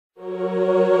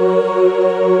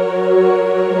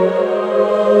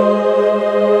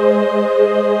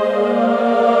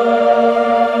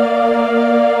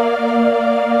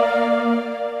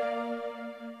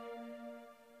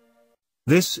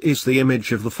This is the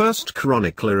image of the first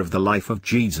chronicler of the life of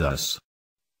Jesus.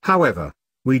 However,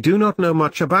 we do not know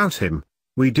much about him.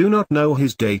 We do not know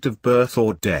his date of birth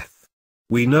or death.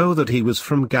 We know that he was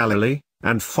from Galilee,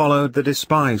 and followed the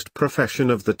despised profession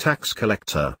of the tax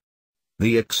collector.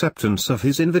 The acceptance of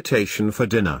his invitation for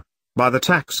dinner by the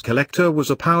tax collector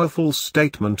was a powerful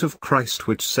statement of Christ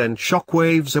which sent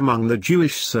shockwaves among the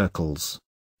Jewish circles.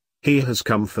 He has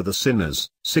come for the sinners,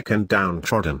 sick and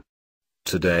downtrodden.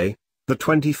 Today, the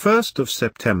 21st of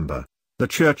September, the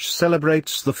Church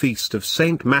celebrates the feast of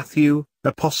Saint Mathew,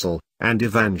 Apostle, and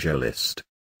Evangelist.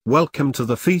 Welcome to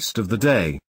the feast of the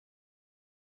day.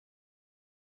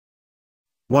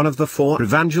 One of the four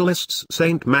Evangelists,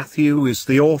 Saint Mathew, is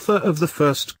the author of the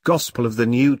first Gospel of the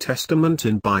New Testament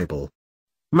in Bible.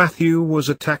 Mathew was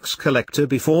a tax collector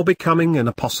before becoming an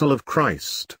apostle of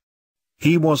Christ.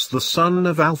 He was the son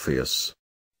of Alpheus.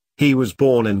 He was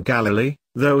born in Galilee,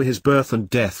 though his birth and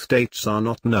death dates are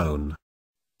not known.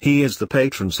 He is the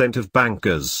patron saint of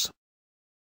bankers.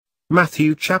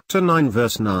 Matthew chapter 9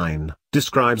 verse 9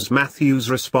 describes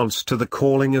Matthew's response to the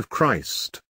calling of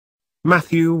Christ.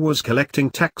 Mathew was collecting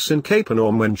tax in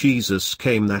Capernaum when Jesus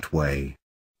came that way.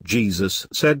 Jesus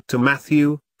said to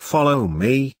Mathew, "Follow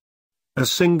me." A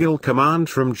single command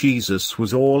from Jesus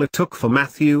was all it took for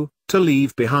Mathew to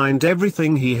leave behind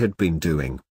everything he had been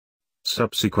doing.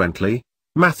 Subsequently,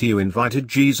 Mathew invited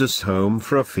Jesus home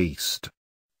for a feast.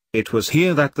 It was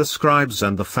here that the scribes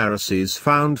and the Pharisees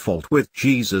found fault with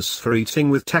Jesus for eating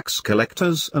with tax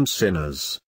collectors and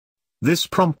sinners. This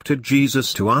prompted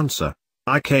Jesus to answer,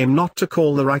 "I came not to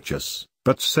call the righteous,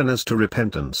 but sinners to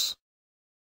repentance."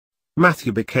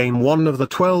 Mathew became one of the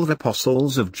 12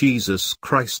 apostles of Jesus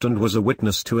Christ and was a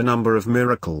witness to a number of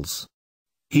miracles.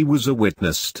 He was a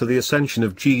witness to the ascension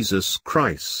of Jesus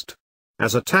Christ.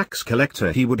 As a tax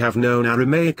collector he would have known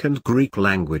Aramaic and Greek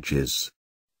languages.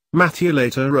 Mathew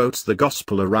later wrote the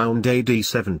Gospel around AD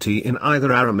 70 in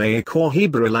either Aramaic or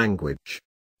Hebrew language.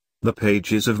 The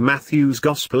pages of Matthew's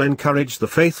Gospel encourage the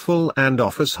faithful and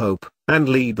offers hope, and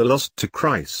lead the lost to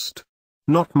Christ.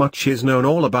 Not much is known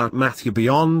all about Mathew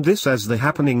beyond this, as the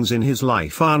happenings in his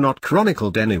life are not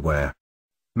chronicled anywhere.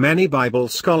 Many Bible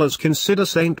scholars consider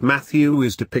Saint Mathew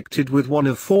is depicted with one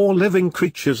of four living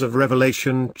creatures of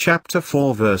Revelation chapter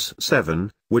 4 verse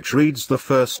 7, which reads, "The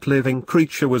first living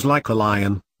creature was like a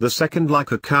lion, the second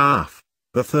like a calf,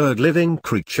 the third living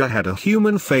creature had a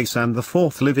human face, and the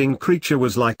fourth living creature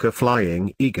was like a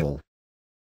flying eagle."